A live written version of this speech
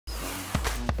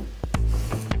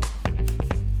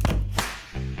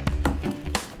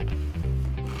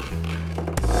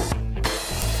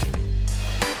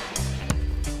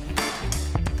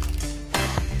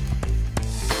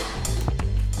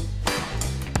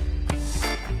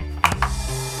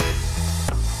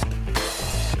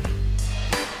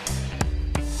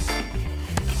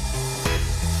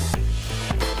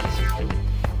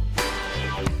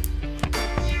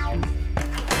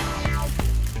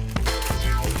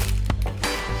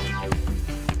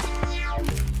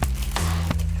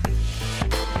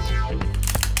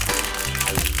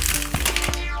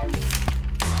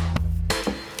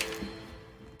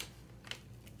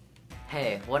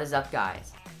What is up,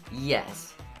 guys?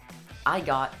 Yes, I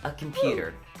got a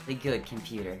computer, the good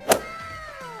computer.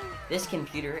 This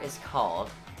computer is called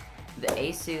the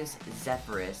Asus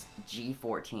Zephyrus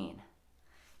G14.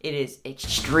 It is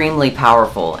extremely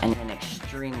powerful and an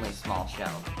extremely small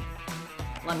shell.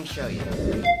 Let me show you.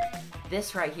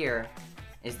 This right here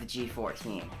is the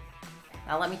G14.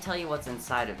 Now let me tell you what's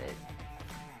inside of it.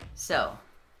 So,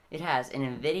 it has an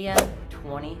NVIDIA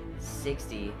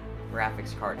 2060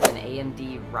 graphics card, an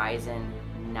AMD Ryzen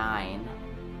 9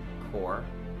 core.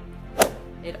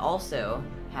 It also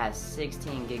has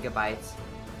 16 gigabytes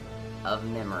of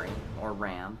memory, or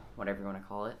RAM, whatever you want to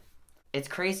call it. It's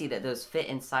crazy that those fit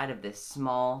inside of this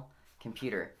small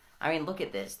computer. I mean, look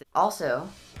at this. Also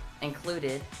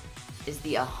included is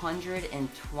the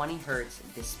 120 hertz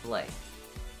display.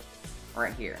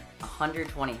 Right here,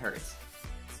 120 hertz.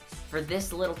 For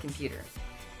this little computer.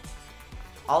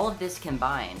 All of this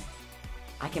combined,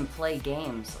 I can play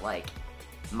games like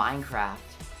Minecraft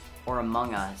or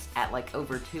Among Us at like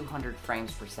over 200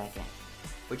 frames per second,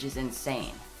 which is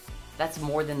insane. That's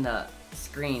more than the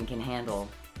screen can handle.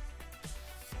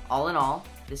 All in all,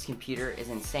 this computer is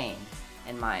insane,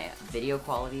 and my video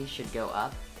quality should go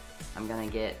up. I'm gonna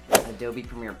get Adobe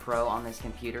Premiere Pro on this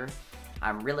computer.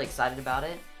 I'm really excited about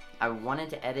it. I wanted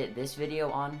to edit this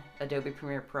video on Adobe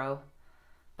Premiere Pro,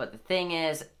 but the thing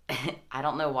is, I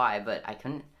don't know why, but I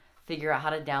couldn't figure out how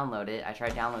to download it. I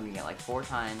tried downloading it like 4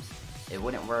 times. It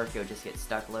wouldn't work, it would just get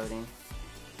stuck loading.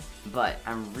 But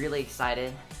I'm really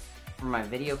excited for my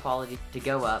video quality to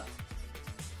go up.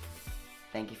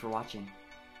 Thank you for watching.